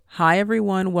Hi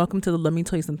everyone, welcome to the Let Me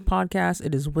Tell You Something podcast.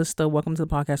 It is Wista. Welcome to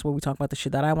the podcast where we talk about the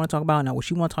shit that I want to talk about, not what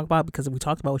you want to talk about, because if we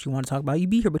talked about what you want to talk about, you'd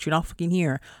be here, but you're not fucking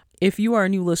here. If you are a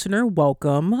new listener,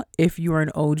 welcome. If you are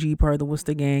an OG part of the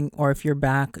Wista gang, or if you're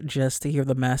back just to hear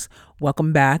the mess,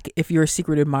 welcome back. If you're a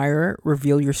secret admirer,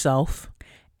 reveal yourself.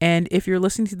 And if you're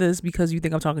listening to this because you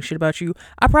think I'm talking shit about you,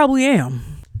 I probably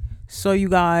am. So you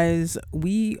guys,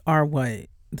 we are the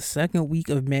second week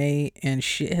of May, and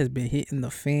shit has been hitting the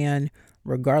fan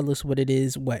regardless what it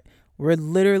is. We're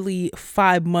literally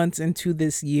 5 months into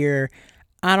this year.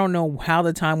 I don't know how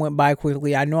the time went by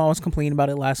quickly. I know I was complaining about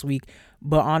it last week,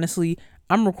 but honestly,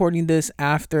 I'm recording this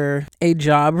after a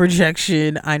job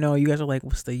rejection. I know you guys are like,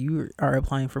 what's you are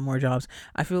applying for more jobs.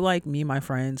 I feel like me and my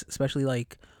friends, especially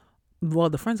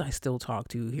the friends I still talk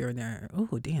to here and there.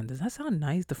 Oh, damn, does that sound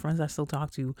nice? The friends I still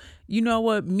talk to. You know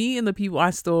what? Me and the people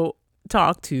I still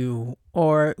talk to,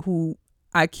 or who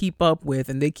I keep up with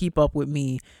and they keep up with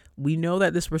me, we know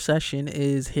that this recession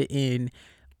is hitting.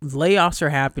 Layoffs are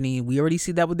happening. We already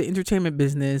see that with the entertainment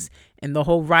business and the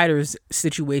whole writers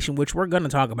situation, which we're going to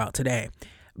talk about today.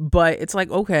 But it's like,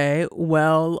 okay,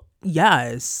 well,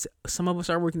 yes, some of us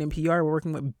are working in PR. We're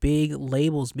working with big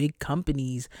labels, big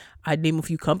companies. I'd name a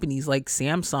few companies like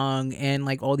Samsung and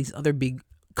like all these other big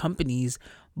companies.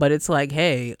 But it's like,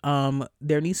 hey,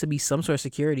 there needs to be some sort of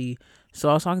security. So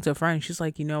I was talking to a friend. She's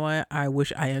like, you know what? I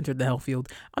wish I entered the health field.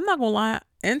 I'm not gonna lie.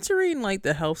 Entering like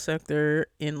the health sector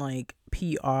in like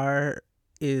PR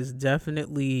is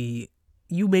definitely,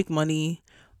 you make money,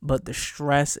 but the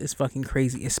stress is fucking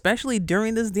crazy, especially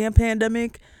during this damn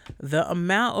pandemic. The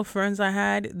amount of friends I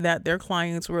had that their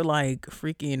clients were like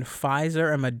freaking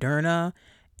Pfizer and Moderna,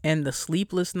 and the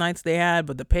sleepless nights they had,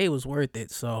 but the pay was worth it.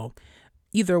 So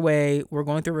either way, we're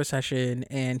going through a recession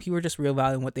and people are just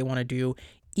reevaluating what they want to do.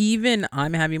 Even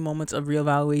I'm having moments of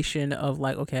reevaluation of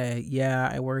like, okay, yeah,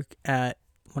 I work at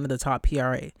one of the top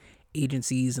PR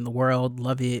agencies in the world,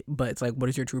 love it, but it's like, what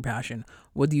is your true passion?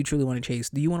 What do you truly want to chase?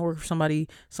 Do you want to work for somebody?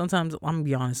 Sometimes, I'm gonna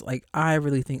be honest, like, I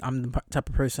really think I'm the type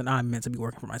of person I'm meant to be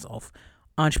working for myself.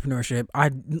 Entrepreneurship,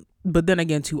 but then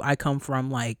again too, I come from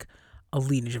like a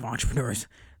lineage of entrepreneurs.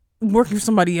 Working for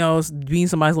somebody else, being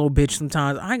somebody's little bitch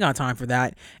sometimes, I ain't got time for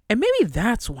that. And maybe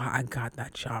that's why I got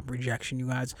that job rejection, you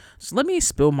guys. So let me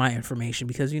spill my information,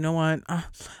 because you know what? I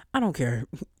don't care.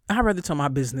 I'd rather tell my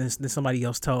business than somebody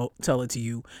else tell it to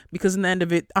you, because in the end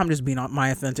of it, I'm just being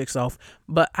my authentic self.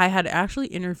 But I had actually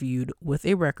interviewed with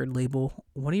a record label,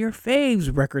 one of your faves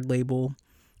record label,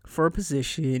 for a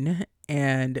position,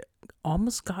 and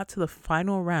almost got to the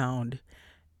final round,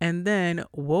 and then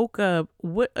woke up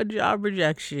with a job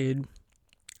rejection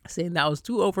saying that I was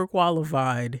too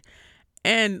overqualified.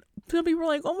 And some people were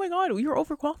like, oh my God, you're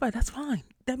overqualified. That's fine.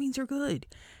 That means you're good.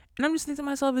 And I'm just thinking to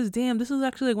myself, is damn, this is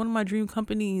actually like one of my dream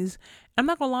companies. I'm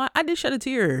not gonna lie, I did shed a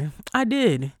tear. I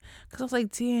did. Because I was like,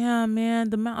 damn,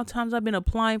 man, the amount of times I've been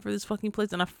applying for this fucking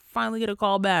place and I finally get a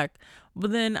call back.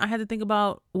 But then I had to think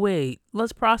about, wait,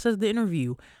 let's process the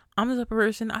interview. I'm the type of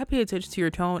person, I pay attention to your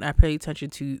tone, I pay attention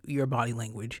to your body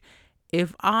language.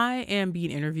 If I am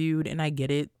being interviewed and I get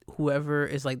it, whoever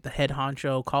is like the head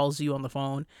honcho calls you on the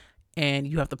phone and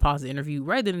you have to pause the interview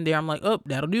right then and there, I'm like, oh,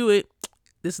 that'll do it.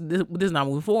 This is not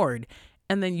moving forward.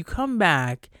 And then you come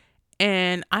back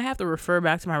and I have to refer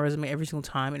back to my resume every single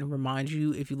time and remind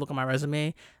you, if you look at my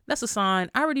resume, that's a sign.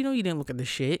 I already know you didn't look at the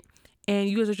shit. And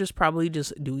you guys are just probably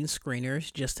just doing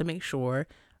screeners just to make sure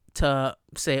to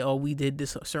say, oh, we did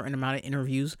this certain amount of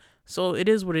interviews. So it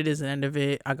is what it is. At the end of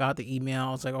it, I got the email.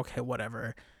 I was like, okay,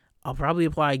 whatever. I'll probably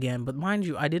apply again. But mind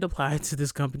you, I did apply to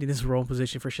this company, this role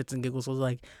position for shits and giggles. So I was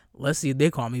like, let's see if they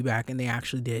call me back. And they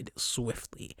actually did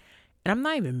swiftly. And I'm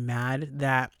not even mad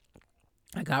that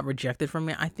I got rejected from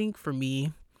it. I think for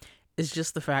me, it's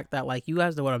just the fact that, like, you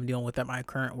guys know what I'm dealing with at my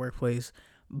current workplace.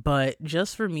 But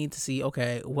just for me to see,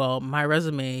 okay, well, my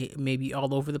resume may be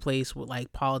all over the place with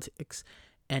like politics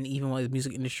and even with the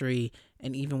music industry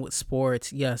and even with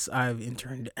sports. Yes, I've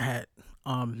interned at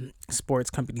sports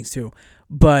companies too.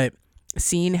 But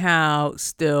seeing how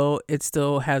it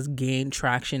still has gained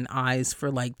traction eyes for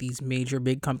like these major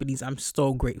big companies, I'm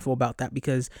so grateful about that,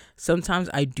 because sometimes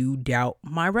I do doubt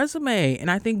my resume. And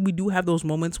I think we do have those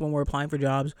moments when we're applying for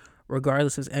jobs,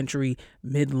 regardless of entry,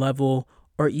 mid-level,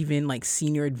 or even like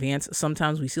senior advanced.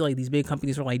 Sometimes we see like these big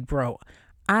companies are like, bro,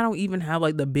 I don't even have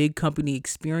like the big company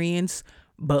experience,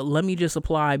 but let me just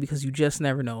apply, because you just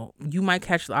never know. You might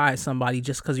catch the eye of somebody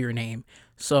just because of your name.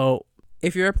 So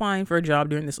if you're applying for a job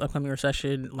during this upcoming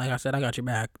recession, like I said, I got your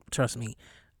back. Trust me.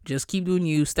 Just keep doing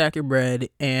you, stack your bread,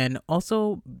 and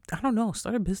also, I don't know,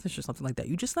 start a business or something like that.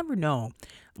 You just never know.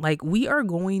 Like, we are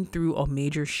going through a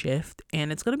major shift,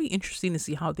 and it's going to be interesting to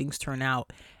see how things turn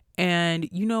out. And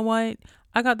you know what?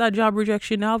 I got that job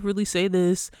rejection. I'll really say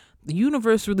this. The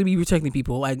universe really be protecting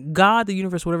people. Like God, the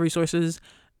universe, whatever resources,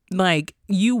 like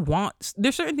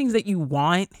there's certain things that you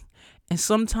want, and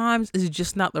sometimes it's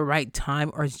just not the right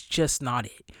time or it's just not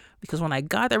it. Because when I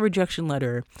got that rejection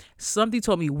letter, something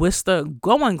told me, Wista,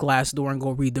 go on Glassdoor and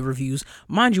go read the reviews.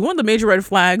 Mind you, one of the major red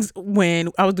flags when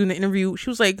I was doing the interview, she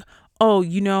was like, oh,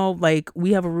 like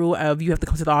we have a rule of you have to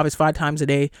come to the office 5 times a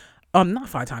day. Not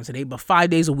 5 times a day, but 5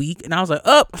 days a week. And I was like,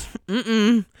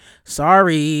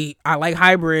 sorry. I like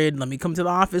hybrid. Let me come to the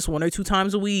office 1 or 2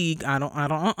 times a week.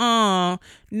 No.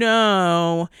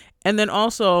 And then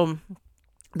also,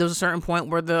 there was a certain point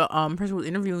where the person was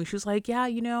interviewing. She was like, yeah,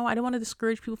 I don't want to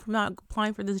discourage people from not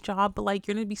applying for this job, but like,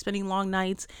 you're going to be spending long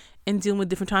nights and dealing with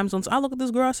different time zones. I look at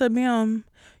this girl, I said, ma'am,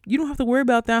 you don't have to worry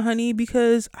about that, honey,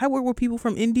 because I work with people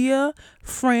from India,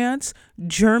 France,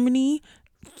 Germany,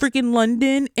 freaking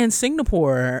London, and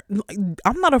Singapore.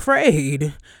 I'm not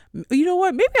afraid. You know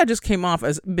what? Maybe I just came off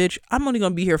as, bitch, I'm only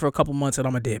going to be here for a couple months and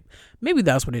I'm a dip. Maybe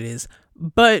that's what it is.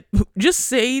 But just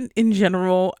saying in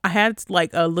general, I had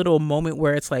like a little moment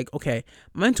where it's like, okay,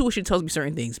 my intuition tells me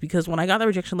certain things, because when I got the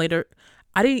rejection letter,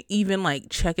 I didn't even like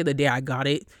check it the day I got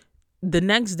it. The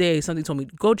next day, something told me,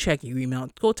 go check your email,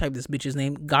 go type this bitch's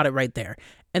name, got it right there.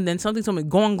 And then something told me,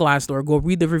 go on Glassdoor, go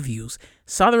read the reviews.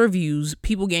 Saw the reviews,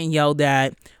 people getting yelled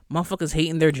at, motherfuckers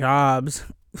hating their jobs,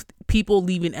 people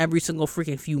leaving every single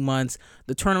freaking few months.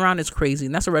 The turnaround is crazy.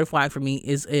 And that's a red flag for me,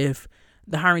 is if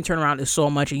the hiring turnaround is so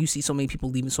much and you see so many people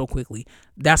leaving so quickly.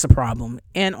 That's a problem.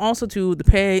 And also, too, the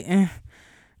pay,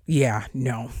 yeah,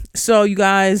 no. So, you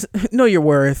guys, know your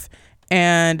worth.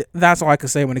 And that's all I can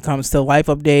say when it comes to life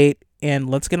update.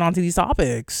 And let's get on to these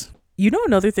topics.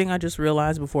 Another thing I just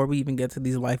realized before we even get to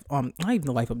these not even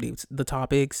the life updates, the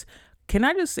topics. Can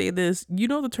I just say this?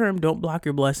 The term "don't block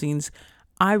your blessings."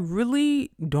 I really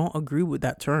don't agree with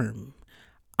that term.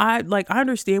 I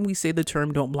understand we say the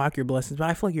term "don't block your blessings," but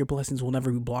I feel like your blessings will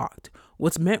never be blocked.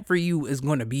 What's meant for you is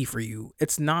going to be for you.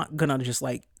 It's not gonna just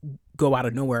like go out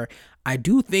of nowhere. I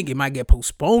do think it might get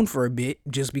postponed for a bit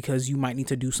just because you might need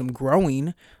to do some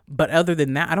growing. But other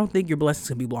than that, I don't think your blessings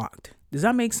can be blocked. Does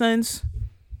that make sense?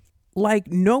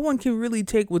 Like, no one can really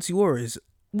take what's yours.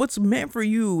 What's meant for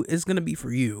you is going to be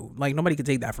for you. Like, nobody can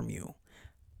take that from you.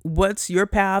 What's your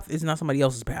path is not somebody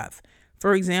else's path.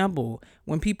 For example,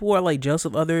 when people are like jealous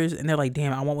of others and they're like,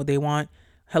 damn, I want what they want.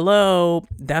 Hello,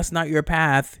 that's not your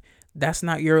path. That's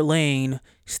not your lane.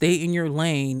 Stay in your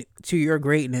lane to your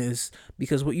greatness,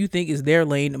 because what you think is their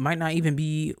lane might not even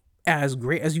be as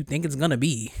great as you think it's going to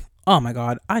be. Oh my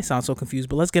God, I sound so confused,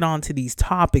 but let's get on to these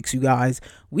topics, you guys.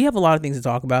 We have a lot of things to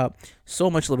talk about,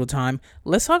 so much little time.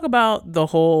 Let's talk about the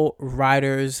whole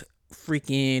writers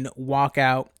freaking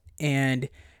walkout and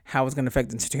how it's going to affect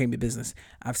the entertainment business.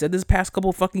 I've said this past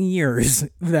couple fucking years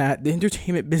that the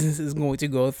entertainment business is going to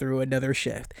go through another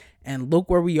shift. And look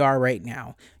where we are right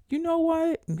now. You know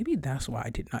what? Maybe that's why I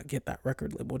did not get that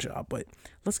record label job. But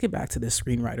let's get back to this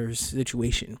screenwriters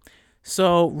situation.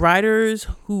 So writers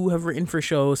who have written for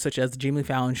shows such as the Jimmy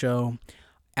Fallon Show,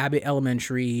 Abbott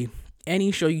Elementary,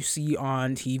 any show you see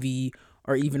on TV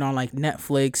or even on like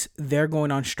Netflix, they're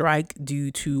going on strike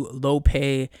due to low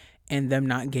pay and them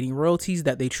not getting royalties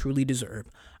that they truly deserve.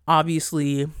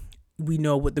 Obviously, we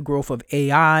know with the growth of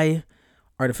AI,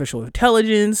 artificial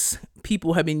intelligence,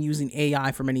 people have been using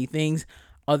AI for many things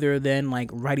other than like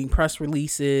writing press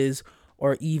releases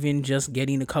or even just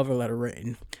getting a cover letter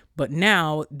written. But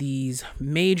now these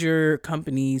major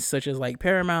companies such as like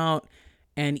Paramount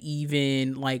and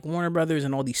even like Warner Brothers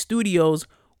and all these studios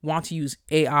want to use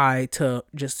AI to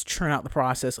just churn out the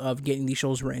process of getting these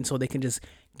shows written so they can just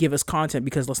give us content.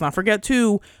 Because let's not forget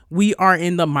too, we are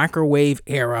in the microwave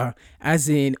era, as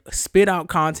in spit out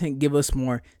content, give us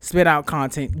more, spit out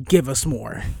content, give us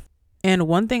more. And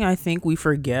one thing I think we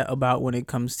forget about when it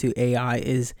comes to AI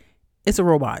is it's a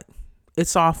robot. It's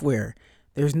software.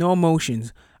 There's no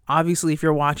emotions. Obviously, if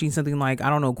you're watching something like, I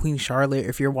don't know, Queen Charlotte,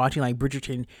 if you're watching like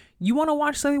Bridgerton, you want to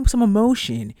watch something with some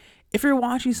emotion. If you're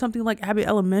watching something like Abbott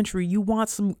Elementary, you want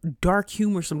some dark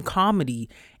humor, some comedy.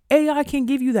 AI can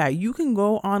give you that. You can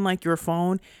go on like your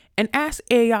phone and ask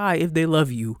AI if they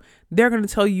love you. They're going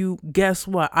to tell you, guess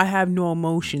what? I have no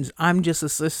emotions. I'm just a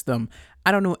system.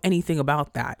 I don't know anything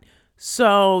about that.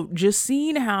 So just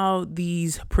seeing how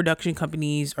these production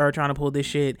companies are trying to pull this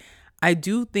shit, I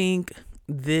do think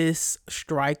this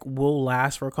strike will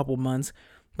last for a couple months,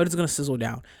 but it's going to sizzle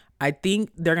down. I think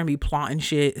they're going to be plotting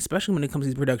shit, especially when it comes to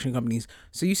these production companies.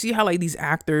 So you see how like these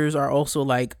actors are also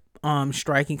like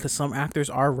striking because some actors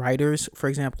are writers. For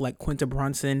example, like Quinta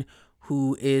Brunson,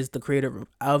 who is the creator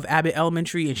of Abbott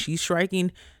Elementary, and she's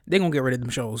striking. They're going to get rid of them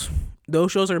shows.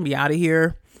 Those shows are going to be out of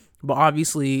here. But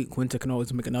obviously, Quinta can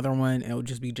always make another one and it'll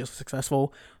just be just as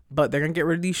successful. But they're going to get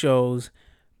rid of these shows.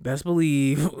 Best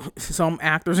believe some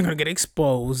actors are going to get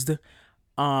exposed.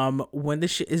 When the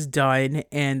shit is done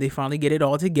and they finally get it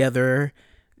all together,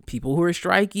 people who are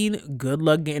striking, good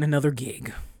luck getting another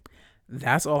gig.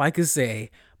 That's all I can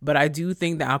say. But I do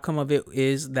think the outcome of it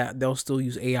is that they'll still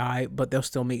use AI, but they'll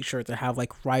still make sure to have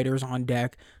like writers on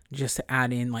deck just to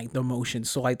add in like the emotions.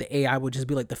 So like the AI would just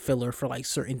be like the filler for like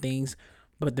certain things,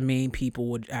 but the main people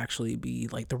would actually be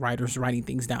like the writers writing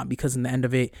things down, because in the end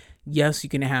of it, yes, you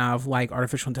can have like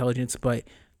artificial intelligence, but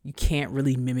you can't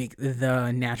really mimic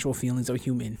the natural feelings of a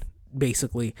human,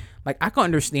 basically. Like I can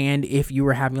understand if you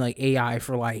were having like AI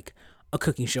for like a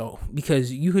cooking show,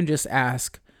 because you can just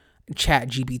ask Chat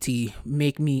GPT,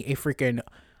 make me a freaking,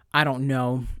 I don't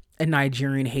know, a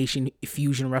Nigerian Haitian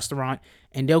fusion restaurant,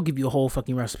 and they'll give you a whole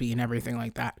fucking recipe and everything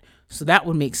like that. So that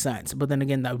would make sense. But then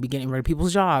again, that would be getting rid of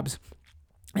people's jobs.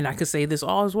 And I could say this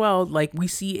all as well, like we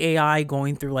see AI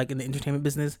going through like in the entertainment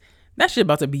business. That shit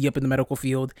about to be up in the medical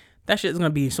field. That shit is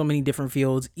going to be in so many different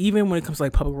fields, even when it comes to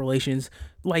like public relations.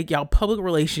 Like y'all public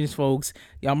relations folks,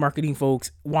 y'all marketing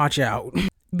folks, watch out.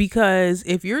 Because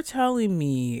if you're telling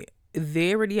me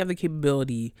they already have the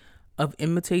capability of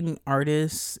imitating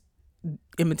artists,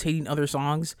 imitating other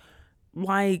songs,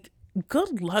 like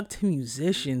good luck to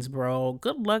musicians, bro.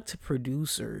 Good luck to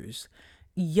producers.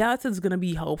 Yes, it's going to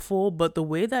be helpful, but the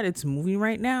way that it's moving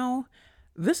right now,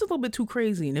 this is a little bit too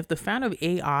crazy. And if the fan of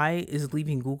AI is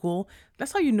leaving Google,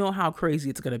 that's how you know how crazy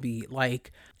it's going to be.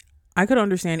 Like, I could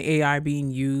understand AI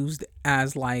being used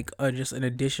as like just an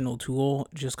additional tool,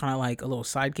 just kind of like a little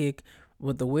sidekick.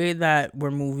 With the way that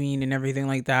we're moving and everything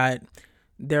like that,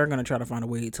 they're going to try to find a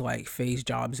way to like phase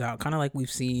jobs out, kind of like we've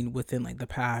seen within like the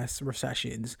past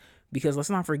recessions. Because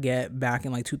let's not forget, back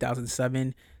in like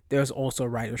 2007, there's also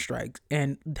writer strikes.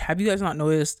 And have you guys not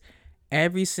noticed,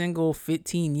 every single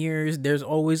 15 years, there's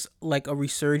always like a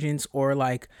resurgence or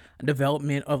like a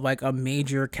development of like a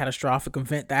major catastrophic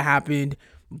event that happened,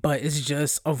 but it's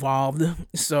just evolved.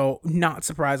 So not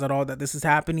surprised at all that this is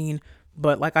happening.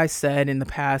 But like I said, in the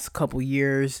past couple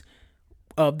years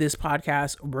of this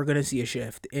podcast, we're going to see a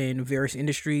shift in various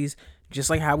industries. Just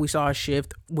like how we saw a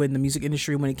shift when the music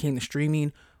industry, when it came to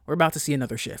streaming, we're about to see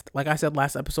another shift. Like I said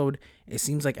last episode, it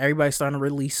seems like everybody's starting to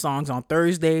release songs on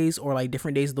Thursdays or like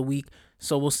different days of the week.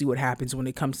 So we'll see what happens when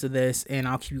it comes to this, and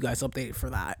I'll keep you guys updated for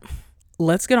that.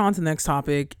 Let's get on to the next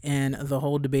topic and the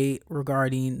whole debate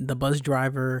regarding the bus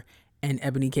driver and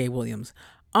Ebony K. Williams.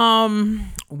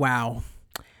 Wow.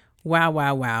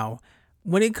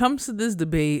 When it comes to this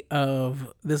debate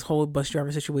of this whole bus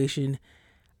driver situation,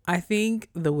 I think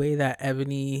the way that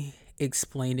Ebony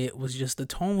explained it was just, the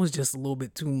tone was just a little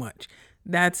bit too much.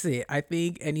 That's it. I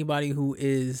think anybody who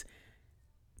is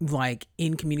like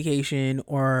in communication,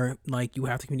 or like you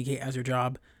have to communicate as your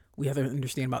job, we have to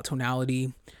understand about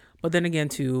tonality. But then again,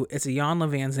 too, it's a Iyanla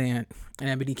Vanzant and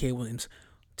Ebony K. Williams,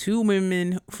 two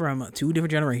women from two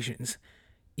different generations.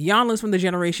 Iyanla's from the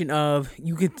generation of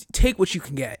you can take what you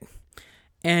can get,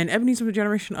 and Ebony's from the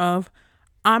generation of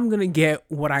I'm gonna get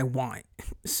what I want.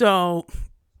 So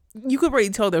you could already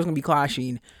tell there's gonna be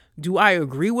clashing. Do I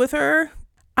agree with her?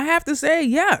 I have to say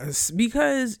yes,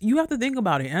 because you have to think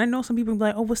about it. And I know some people be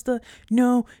like, oh, what's the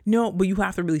no, but you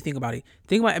have to really think about it.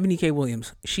 Think about Ebony K.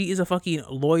 Williams. She is a fucking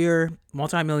lawyer,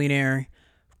 multimillionaire,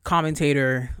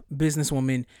 commentator,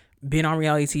 businesswoman, been on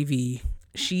reality TV.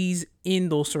 She's in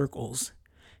those circles.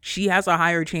 She has a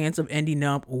higher chance of ending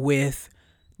up with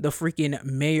the freaking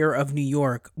mayor of New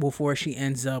York before she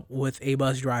ends up with a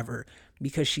bus driver,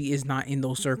 because she is not in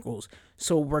those circles.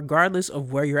 So regardless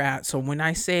of where you're at, so when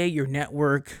I say your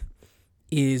network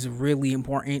is really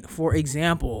important, for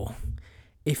example,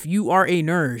 if you are a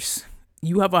nurse,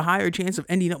 you have a higher chance of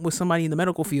ending up with somebody in the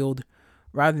medical field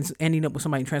rather than ending up with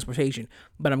somebody in transportation.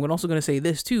 But I'm also going to say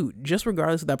this too, just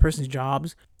regardless of that person's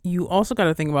jobs, you also got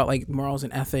to think about like morals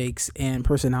and ethics and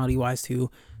personality wise too.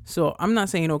 So I'm not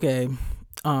saying, okay,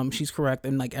 she's correct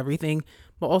and like everything,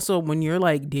 but also when you're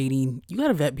like dating, you got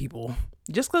to vet people.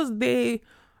 Just because they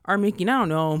are making, I don't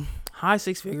know, high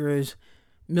six figures,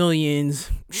 millions,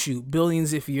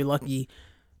 billions if you're lucky,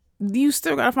 you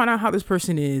still got to find out how this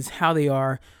person is, how they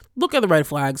are. Look at the red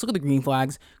flags, look at the green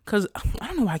flags, because I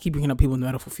don't know why I keep bringing up people in the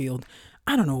medical field.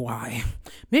 I don't know why.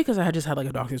 Maybe because I just had like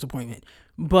a doctor's appointment.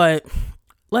 But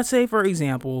let's say, for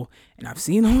example, and I've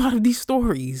seen a lot of these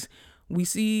stories, we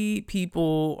see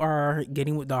people are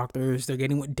getting with doctors, they're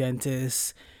getting with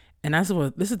dentists, and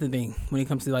this is the thing when it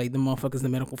comes to like the motherfuckers in the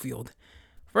medical field.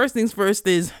 First things first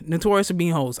is notorious for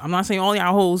being hoes. I'm not saying all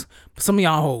y'all hoes, but some of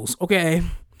y'all hoes, okay?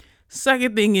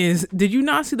 Second thing is, did you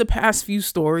not see the past few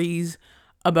stories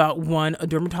about a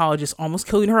dermatologist almost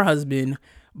killing her husband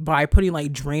by putting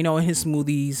like Drano in his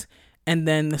smoothies. And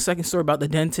then the second story about the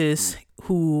dentist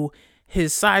who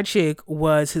his side chick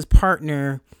was his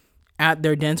partner at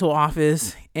their dental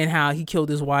office and how he killed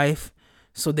his wife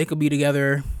so they could be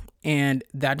together, and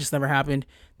that just never happened.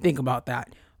 Think about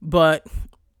that. But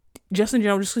just in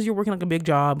general, just because you're working like a big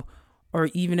job, or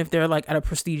even if they're like at a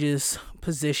prestigious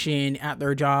position at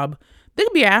their job, they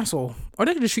could be an asshole, or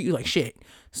they could just treat you like shit.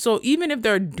 So even if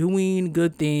they're doing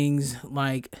good things,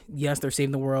 like yes, they're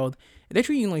saving the world, if they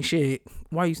treat you like shit,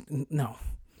 why?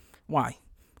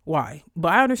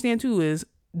 But I understand too is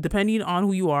depending on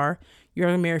who you are, you're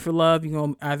gonna marry for love, you're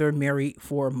gonna either marry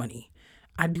for money.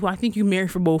 I think you marry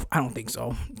for both? I don't think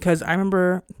so. Because I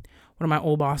remember one of my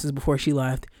old bosses before she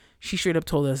left, she straight up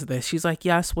told us this. She's like,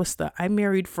 yes, I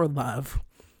married for love.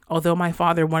 Although my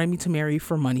father wanted me to marry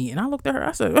for money. And I looked at her,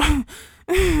 I said,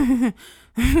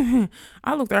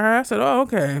 oh,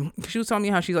 okay. She was telling me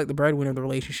how she's like the breadwinner of the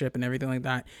relationship and everything like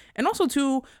that. And also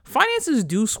too, finances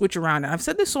do switch around. And I've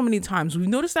said this so many times. We've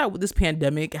noticed that with this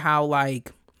pandemic, how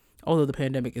like, although the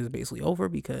pandemic is basically over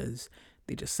because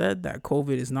they just said that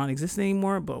COVID is non-existent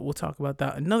anymore, but we'll talk about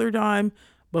that another time.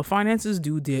 But finances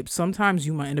do dip. Sometimes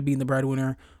you might end up being the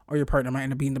breadwinner, or your partner might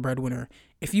end up being the breadwinner.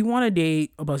 If you want to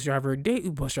date a bus driver, date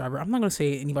a bus driver. I'm not going to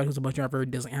say anybody who's a bus driver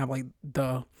doesn't have like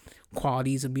the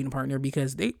qualities of being a partner,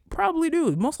 because they probably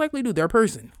do. Most likely do. They're a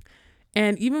person.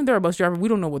 And even if they're a bus driver, we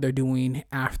don't know what they're doing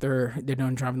after they're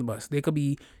done driving the bus. They could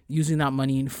be using that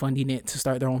money and funding it to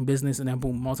start their own business, and then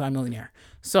boom, multimillionaire.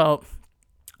 So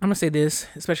I'm going to say this,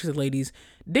 especially to the ladies,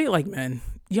 date like men.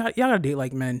 Y'all got to date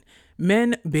like men.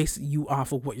 Men base you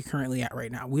off of what you're currently at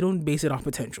right now. We don't base it off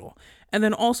potential. And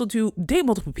then also to date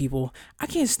multiple people. I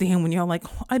can't stand when y'all like,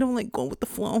 oh, I don't like going with the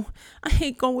flow. I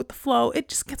hate going with the flow. It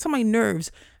just gets on my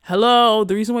nerves. Hello.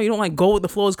 The reason why you don't like go with the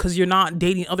flow is because you're not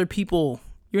dating other people.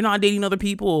 You're not dating other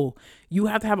people. You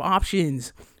have to have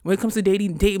options. When it comes to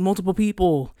dating, date multiple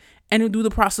people and then do the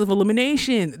process of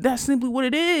elimination. That's simply what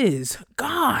it is.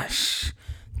 Gosh,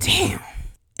 damn.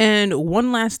 And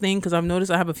one last thing, because I've noticed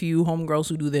I have a few homegirls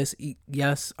who do this.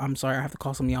 Yes, I'm sorry, I have to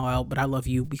call some of y'all out, but I love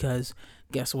you because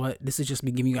guess what? This is just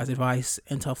me giving you guys advice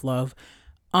and tough love.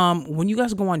 When you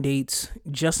guys go on dates,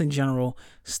 just in general,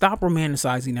 stop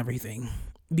romanticizing everything,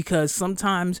 because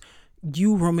sometimes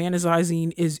you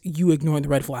romanticizing is you ignoring the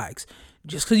red flags.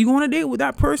 Just because you go on a date with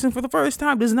that person for the first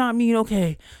time does not mean,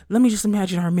 okay, let me just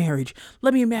imagine our marriage.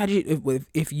 Let me imagine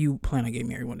if you plan on getting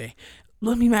married one day.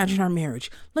 Let me imagine our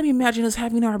marriage. Let me imagine us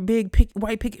having our big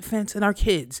white picket fence and our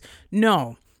kids.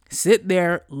 No, sit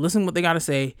there, listen to what they got to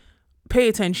say, pay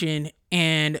attention,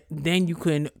 and then you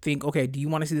can think, okay, do you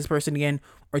want to see this person again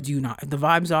or do you not? If the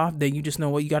vibe's off, then you just know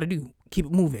what you got to do. Keep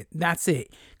it moving. That's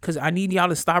it. Because I need y'all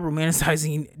to stop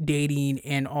romanticizing dating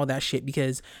and all that shit,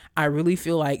 because I really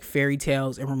feel like fairy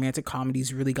tales and romantic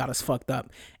comedies really got us fucked up.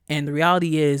 And the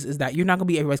reality is that you're not going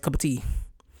to be everybody's cup of tea.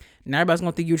 Not everybody's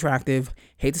going to think you're attractive.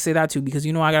 Hate to say that too, because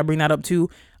I got to bring that up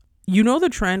too. You know the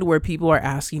trend where people are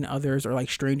asking others or like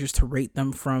strangers to rate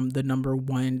them from the number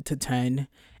 1 to 10.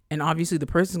 And obviously the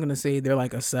person's going to say they're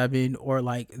like a 7 or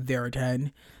like they're a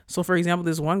 10. So for example,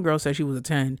 this one girl said she was a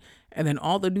 10. And then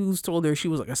all the dudes told her she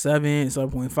was like a 7,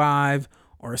 7.5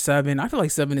 or a 7. I feel like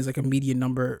 7 is like a median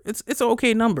number. It's an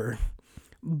okay number.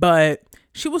 But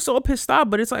she was so pissed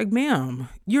off. But it's like, ma'am,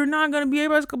 you're not going to be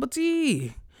everybody's cup of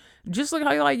tea. Just like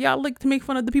how y'all like to make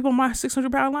fun of the people in my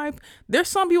 600-pound life. There's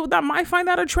some people that might find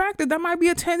that attractive. That might be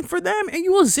a 10 for them and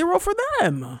you a 0 for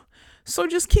them. So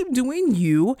just keep doing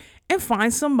you and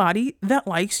find somebody that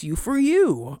likes you for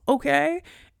you. Okay?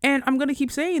 And I'm going to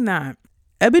keep saying that.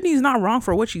 Ebony's not wrong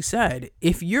for what she said.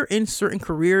 If you're in certain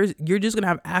careers, you're just going to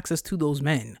have access to those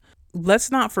men.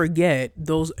 Let's not forget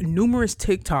those numerous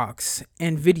TikToks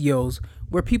and videos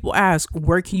where people ask,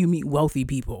 where can you meet wealthy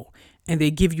people? And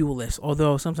they give you a list.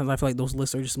 Although sometimes I feel like those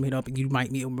lists are just made up and you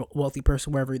might meet a wealthy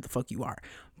person wherever the fuck you are.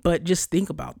 But just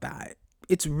think about that.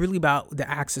 It's really about the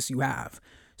access you have.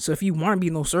 So if you want to be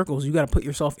in those circles, you got to put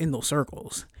yourself in those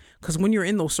circles. Because when you're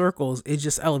in those circles, it's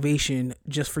just elevation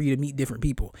just for you to meet different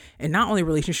people. And not only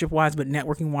relationship wise, but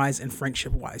networking wise and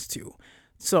friendship wise too.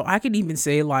 So I could even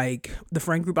say like the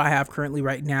friend group I have currently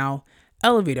right now,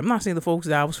 elevated. I'm not saying the folks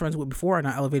that I was friends with before are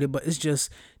not elevated, but it's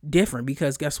just different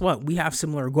because guess what? We have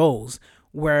similar goals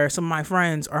where some of my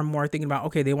friends are more thinking about,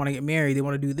 okay, they want to get married. They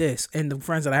want to do this. And the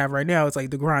friends that I have right now, it's like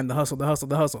the grind, the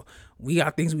hustle. We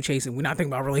got things we chasing. We're not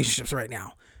thinking about relationships right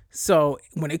now. So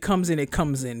when it comes in, it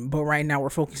comes in. But right now we're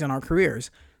focusing on our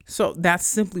careers. So that's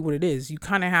simply what it is. You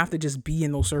kind of have to just be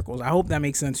in those circles. I hope that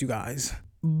makes sense, you guys.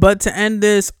 But to end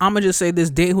this, I'm gonna just say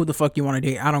this: date who the fuck you want to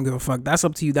date. I don't give a fuck. That's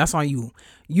up to you. That's on you.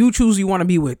 You choose who you want to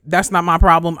be with. That's not my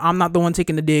problem. I'm not the one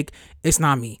taking the dick. It's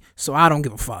not me. So I don't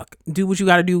give a fuck. Do what you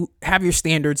got to do. Have your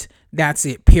standards. That's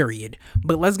it. Period.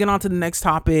 But let's get on to the next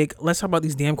topic. Let's talk about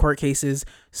these damn court cases.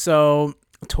 So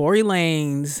Tory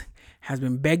Lanez has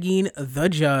been begging the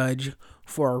judge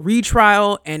for a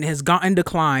retrial and has gotten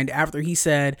declined after he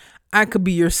said, I could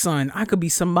be your son. I could be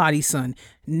somebody's son.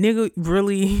 Nigga,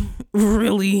 really?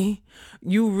 Really?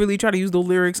 You really try to use the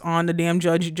lyrics on the damn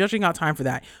judge? Judge ain't got time for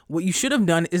that. What you should have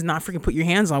done is not freaking put your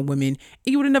hands on women. And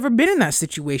you would have never been in that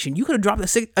situation. You could have dropped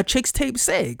a chick's tape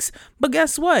 6. But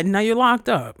guess what? Now you're locked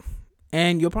up.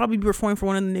 And you'll probably be performing for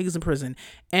one of the niggas in prison.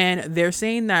 And they're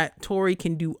saying that Tory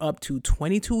can do up to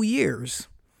 22 years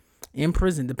in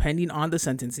prison, depending on the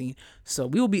sentencing. So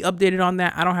we will be updated on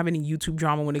that. I don't have any YouTube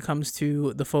drama when it comes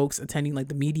to the folks attending, like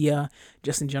the media.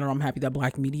 Just in general, I'm happy that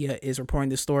Black media is reporting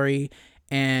this story,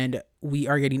 and we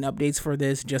are getting updates for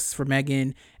this, just for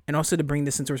Megan. And also to bring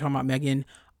this, since we're talking about Megan,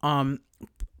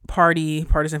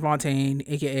 Partisan Fontaine,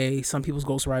 aka Some People's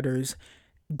Ghostwriters,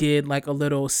 did like a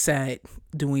little set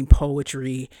doing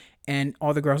poetry, and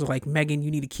all the girls are like, Megan,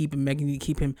 you need to keep him. Megan, you need to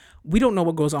keep him. We don't know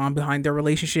what goes on behind their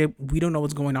relationship. We don't know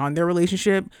what's going on in their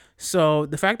relationship. So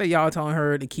the fact that y'all are telling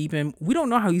her to keep him, we don't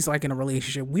know how he's like in a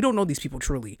relationship. We don't know these people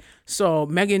truly. So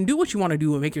Megan, do what you want to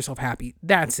do and make yourself happy.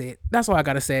 That's it. That's all I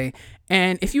got to say.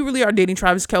 And if you really are dating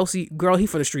Travis Kelce, girl, he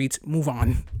for the streets. Move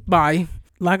on. Bye.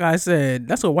 Like I said,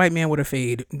 that's a white man with a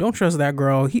fade. Don't trust that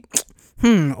girl.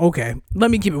 Okay.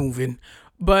 Let me keep it moving.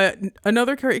 But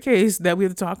another case that we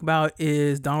have to talk about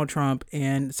is Donald Trump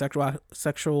and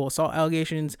sexual assault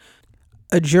allegations.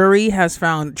 A jury has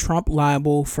found Trump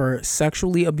liable for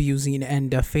sexually abusing and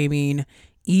defaming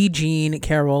E. Jean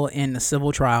Carroll in a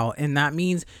civil trial. And that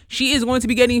means she is going to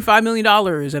be getting $5 million.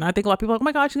 And I think a lot of people are like, oh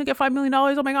my God, she's going to get $5 million.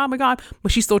 Oh my God.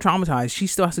 But she's still traumatized. She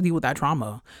still has to deal with that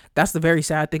trauma. That's the very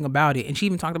sad thing about it. And she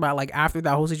even talked about, like, after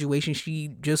that whole situation, she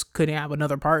just couldn't have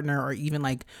another partner or even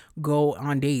like go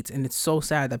on dates. And it's so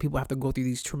sad that people have to go through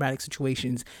these traumatic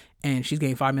situations, and she's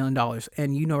getting $5 million.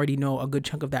 And you already know a good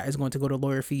chunk of that is going to go to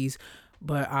lawyer fees.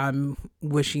 But I'm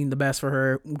wishing the best for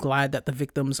her. I'm glad that the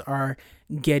victims are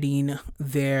getting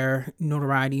their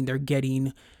notoriety. They're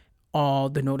getting all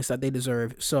the notice that they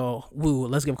deserve. So, woo,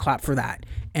 let's give a clap for that.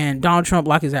 And Donald Trump,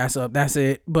 lock his ass up. That's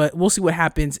it. But we'll see what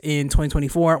happens in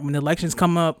 2024 when the elections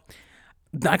come up.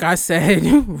 Like I said,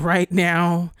 right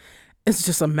now, it's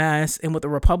just a mess. And with the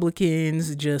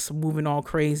Republicans just moving all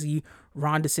crazy,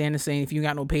 Ron DeSantis saying, if you ain't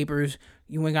got no papers,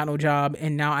 you ain't got no job.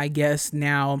 And now I guess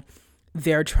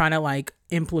they're trying to like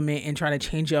implement and try to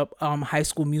change up High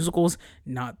School Musicals,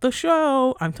 not the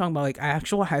show. I'm talking about like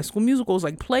actual High School Musicals,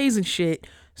 like plays and shit.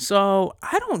 So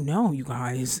I don't know, you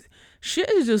guys. Shit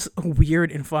is just weird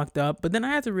and fucked up. But then I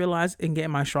had to realize and get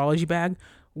in my astrology bag,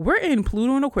 we're in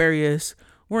Pluto and Aquarius.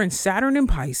 We're in Saturn and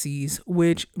Pisces,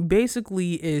 which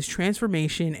basically is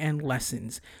transformation and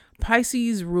lessons.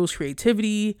 Pisces rules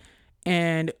creativity,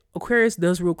 and Aquarius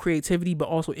does rule creativity, but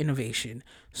also innovation.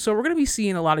 So we're going to be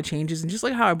seeing a lot of changes. And just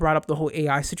like how I brought up the whole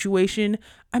AI situation,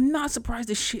 I'm not surprised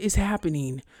this shit is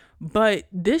happening. But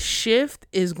this shift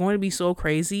is going to be so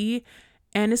crazy.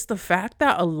 And it's the fact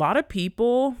that a lot of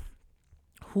people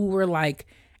who were like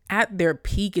at their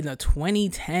peak in the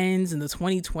 2010s and the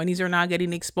 2020s are now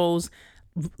getting exposed.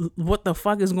 What the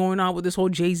fuck is going on with this whole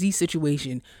Jay-Z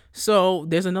situation? So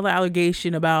there's another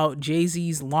allegation about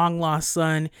Jay-Z's long lost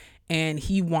son, and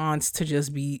he wants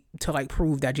to like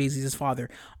prove that Jay-Z's his father.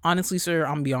 Honestly, sir,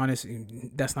 I'm gonna be honest,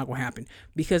 that's not gonna happen.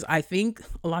 Because I think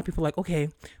a lot of people are like, okay,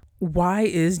 why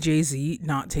is Jay-Z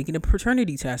not taking a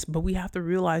paternity test? But we have to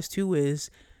realize too is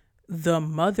the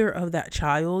mother of that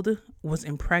child was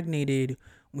impregnated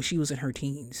when she was in her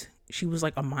teens. She was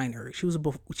like a minor. She was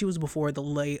before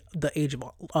the age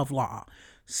of law.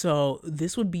 So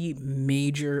this would be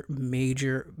major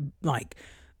like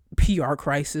PR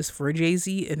crisis for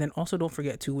Jay-Z. And then also don't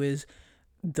forget too is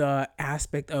the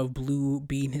aspect of Blue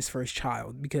being his first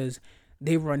child, because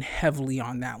they run heavily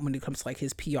on that when it comes to like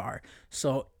his PR.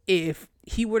 So if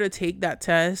he were to take that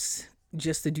test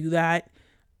just to do that,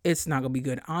 it's not gonna be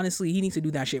good. Honestly, he needs to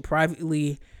do that shit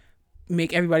privately,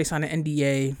 make everybody sign an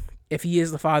NDA. If he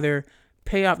is the father,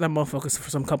 pay off that motherfucker for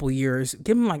some couple of years.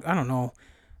 Give him like, I don't know.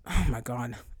 Oh my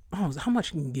God. Oh, how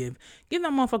much can you give? Give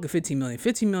that motherfucker 15 million.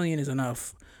 15 million is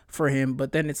enough for him.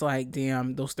 But then it's like,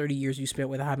 damn, those 30 years you spent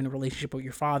without having a relationship with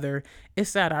your father. It's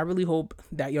sad. I really hope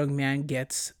that young man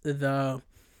gets the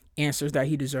answers that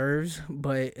he deserves.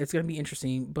 But it's going to be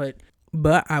interesting. But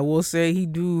I will say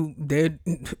when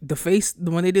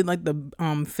they did like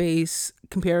the face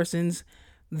comparisons,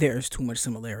 there's too much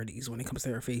similarities when it comes to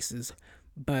their faces.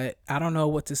 But I don't know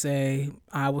what to say.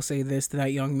 I will say this to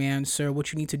that young man, sir.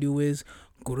 What you need to do is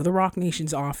go to the Rock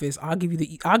Nation's office. I'll give you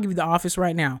the office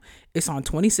right now. It's on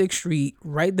 26th Street,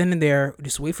 right then and there.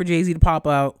 Just wait for Jay-Z to pop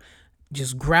out.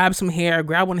 Just grab some hair,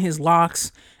 grab one of his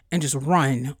locks, and just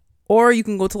run. Or you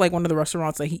can go to like one of the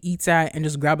restaurants that he eats at and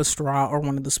just grab a straw or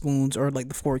one of the spoons or like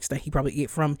the forks that he probably ate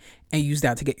from and use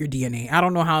that to get your DNA. I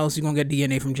don't know how else you're going to get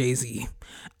DNA from Jay-Z.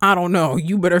 I don't know.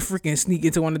 You better freaking sneak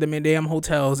into one of them damn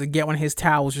hotels and get one of his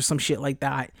towels or some shit like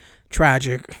that.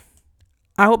 Tragic.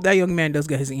 I hope that young man does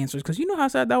get his answers, because you know how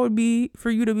sad that would be for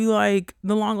you to be like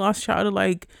the long lost child of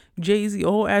like Jay-Z,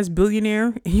 old ass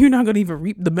billionaire, and you're not gonna even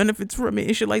reap the benefits from it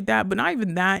and shit like that. But not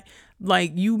even that,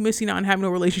 like you missing out on having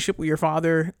a relationship with your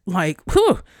father, like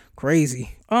whew,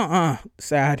 crazy.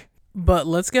 Sad. But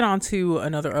let's get on to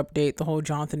another update, the whole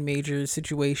Jonathan Majors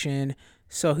situation.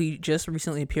 So he just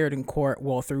recently appeared in court,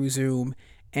 well, through Zoom,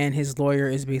 and his lawyer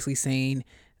is basically saying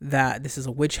that this is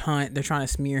a witch hunt. They're trying to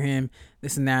smear him,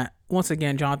 this and that. Once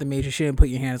again, Jonathan Majors shouldn't put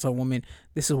your hands on a woman.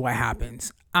 This is what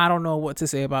happens. I don't know what to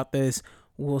say about this.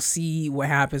 We'll see what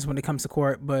happens when it comes to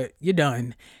court, but you're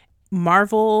done.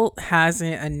 Marvel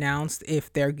hasn't announced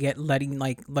if they're letting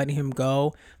him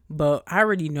go, but I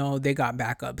already know they got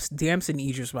backups. Damson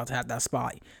Idris about to have that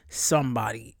spot.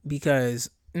 Somebody,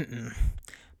 because but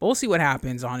we'll see what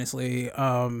happens. Honestly,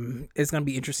 it's gonna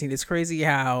be interesting. It's crazy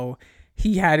how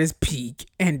he had his peak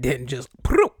and then just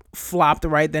flopped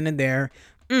right then and there.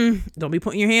 Don't be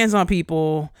putting your hands on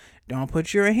people. Don't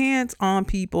put your hands on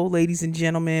people, ladies and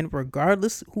gentlemen,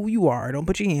 regardless who you are. Don't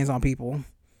put your hands on people.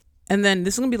 And then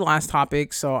this is going to be the last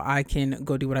topic, so I can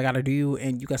go do what I got to do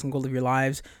and you guys can go live your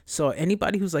lives. So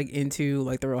anybody who's like into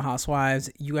like the Real Housewives,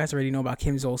 you guys already know about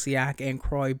Kim Zolciak and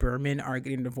Kroy Berman are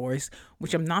getting divorced,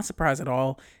 which I'm not surprised at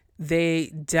all. They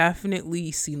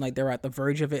definitely seem like they're at the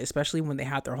verge of it, especially when they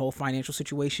had their whole financial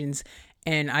situations.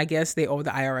 And I guess they owe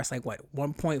the IRS like what,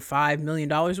 $1.5 million,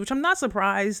 which I'm not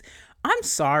surprised. I'm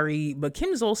sorry, but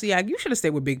Kim Zolciak, you should have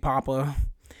stayed with Big Papa.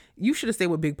 You should have stayed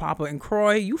with Big Papa. And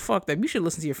Kroy, you fucked up. You should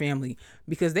listen to your family,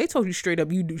 because they told you straight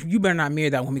up, you better not marry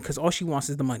that woman because all she wants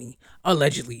is the money,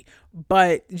 allegedly.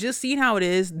 But just seeing how it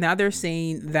is, now they're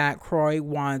saying that Kroy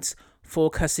wants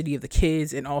full custody of the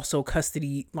kids and also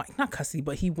custody, like not custody,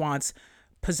 but he wants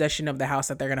possession of the house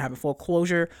that they're going to have in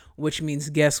foreclosure, which means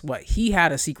guess what? He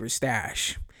had a secret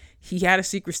stash. He had a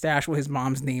secret stash with his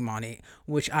mom's name on it,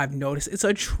 which I've noticed it's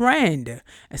a trend,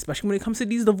 especially when it comes to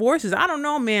these divorces. I don't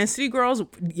know, man. City girls,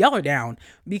 yell her down,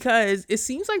 because it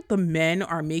seems like the men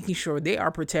are making sure they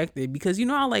are protected, because you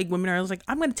know how like women are like,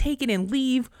 I'm going to take it and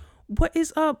leave. What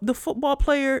is up? The football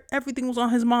player, everything was on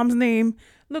his mom's name.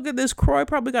 Look at this. Kroy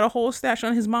probably got a whole stash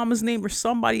on his mama's name or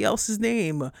somebody else's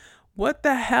name. What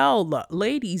the hell?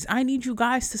 Ladies, I need you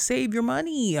guys to save your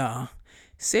money.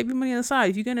 Save your money on the side.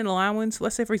 If you get an allowance,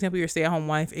 let's say, for example, you're a stay-at-home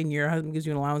wife and your husband gives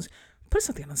you an allowance, put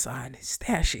something on the side.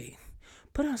 Stash it.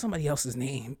 Put it on somebody else's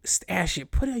name. Stash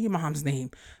it. Put it on your mom's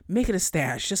name. Make it a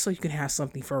stash just so you can have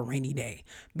something for a rainy day.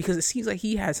 Because it seems like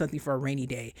he had something for a rainy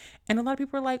day. And a lot of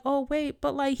people are like, oh, wait,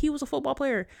 but like he was a football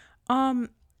player.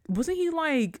 Wasn't he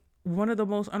like one of the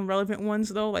most unrelevant ones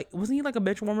though? Like, wasn't he like a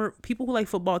bench warmer? People who like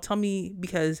football tell me,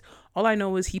 because all I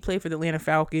know is he played for the Atlanta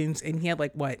Falcons and he had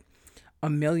like what,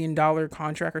 $1 million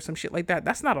contract or some shit like that.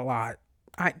 That's not a lot.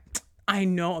 I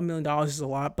know $1 million is a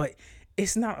lot, but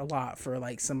it's not a lot for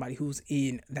like somebody who's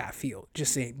in that field.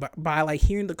 Just saying. But by like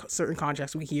hearing the certain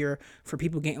contracts we hear for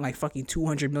people getting like fucking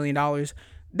 $200 million,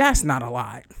 that's not a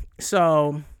lot.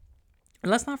 So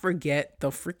let's not forget the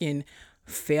freaking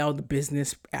failed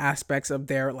business aspects of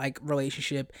their like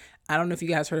relationship. I don't know if you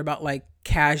guys heard about like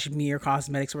Cashmere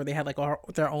Cosmetics, where they had like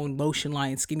their own lotion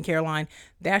line, skincare line.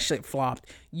 That shit flopped.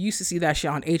 You used to see that shit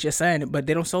on HSN, but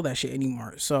they don't sell that shit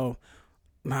anymore. So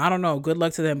I don't know. Good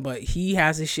luck to them, but he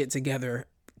has his shit together.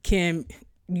 Kim,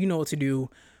 you know what to do.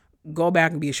 Go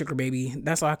back and be a sugar baby.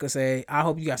 That's all I could say. I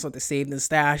hope you got something saved and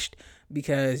stashed,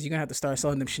 because you're going to have to start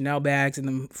selling them Chanel bags and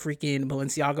them freaking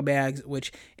Balenciaga bags,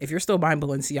 which if you're still buying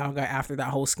Balenciaga after that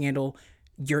whole scandal,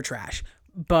 you're trash.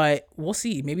 But we'll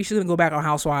see. Maybe she's going to go back on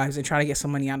Housewives and try to get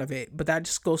some money out of it. But that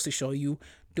just goes to show you,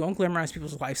 don't glamorize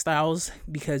people's lifestyles,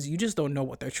 because you just don't know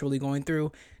what they're truly going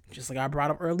through. Just like I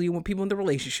brought up earlier with people in the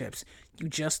relationships, you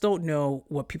just don't know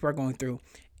what people are going through.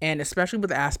 And especially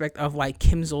with the aspect of like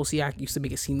Kim Zolciak used to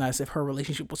make it seem as if her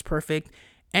relationship was perfect.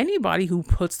 Anybody who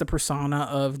puts the persona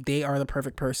of they are the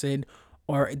perfect person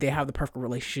or they have the perfect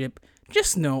relationship,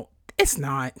 just know it's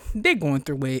not. They're going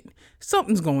through it.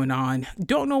 Something's going on.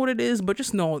 Don't know what it is, but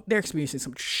just know they're experiencing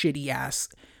some shitty ass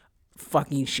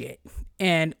fucking shit.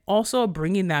 And also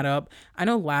bringing that up, I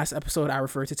know last episode I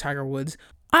referred to Tiger Woods.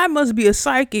 I must be a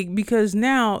psychic, because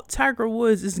now Tiger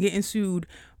Woods is getting sued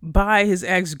by his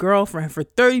ex-girlfriend for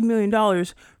 $30 million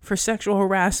for sexual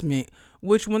harassment,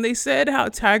 which when they said how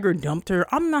Tiger dumped her,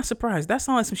 I'm not surprised. That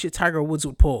sounds like some shit Tiger Woods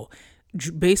would pull.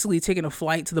 Basically taking a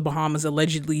flight to the Bahamas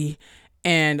allegedly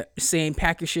and saying,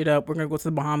 pack your shit up, we're gonna go to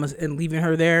the Bahamas, and leaving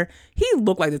her there. He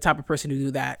looked like the type of person to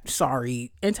do that.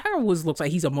 Sorry. And Tiger Woods looks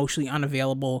like he's emotionally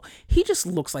unavailable. He just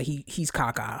looks like he's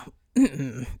caca.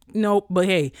 Nope. But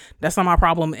hey, that's not my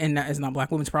problem, and that is not black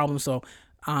women's problem. So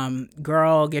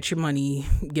girl, get your money.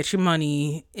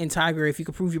 And Tiger, if you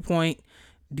can prove your point,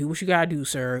 do what you gotta do,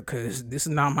 sir, because this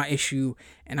is not my issue,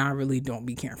 and I really don't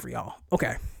be caring for y'all.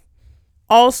 Okay.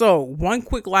 Also, one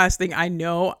quick last thing. I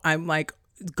know I'm like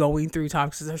going through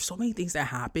topics because there's so many things that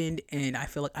happened, and I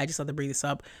feel like I just have to bring this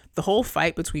up. The whole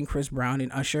fight between Chris Brown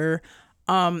and Usher.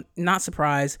 Not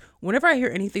surprised. Whenever I hear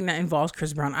anything that involves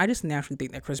Chris Brown, I just naturally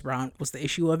think that Chris Brown was the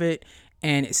issue of it,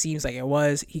 and it seems like it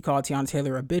was. He called Tiana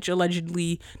Taylor a bitch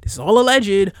allegedly. This is all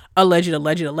alleged.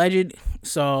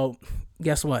 So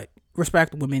guess what?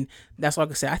 Respect women. That's all I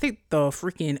can say. I think the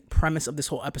freaking premise of this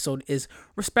whole episode is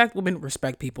respect women,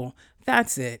 respect people.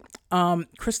 That's it.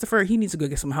 Christopher, he needs to go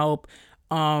get some help.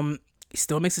 He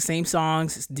still makes the same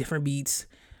songs, it's different beats.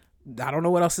 I don't know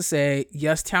what else to say.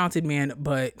 Yes, talented man,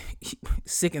 but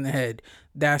sick in the head.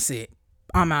 That's it.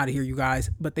 I'm out of here, you guys.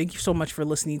 But thank you so much for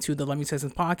listening to the Let Me Tell You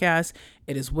Something podcast.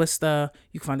 It is Wista.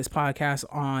 You can find this podcast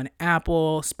on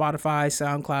Apple, Spotify,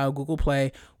 SoundCloud, Google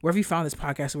Play, wherever you found this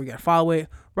podcast. We got to follow it,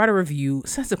 write a review,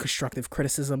 send some constructive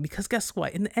criticism, because guess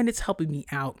what? In the end, it's helping me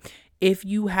out. If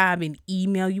you have an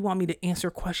email, you want me to answer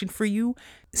a question for you,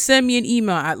 send me an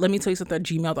email at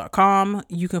letmetellyousomething@gmail.com.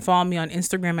 You can follow me on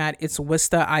Instagram at it's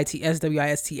Wista,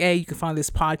 ITSWISTA. You can find this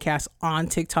podcast on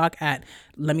TikTok at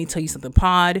Let Me Tell You Something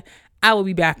Pod. I will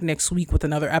be back next week with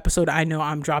another episode. I know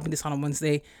I'm dropping this on a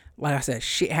Wednesday. Like I said,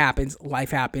 shit happens, life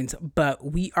happens, but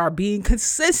we are being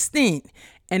consistent.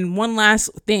 And one last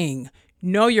thing,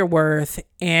 know your worth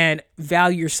and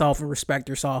value yourself and respect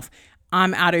yourself.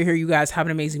 I'm out of here, you guys. Have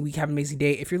an amazing week. Have an amazing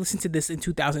day. If you're listening to this in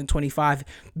 2025,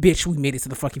 bitch, we made it to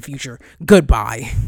the fucking future. Goodbye.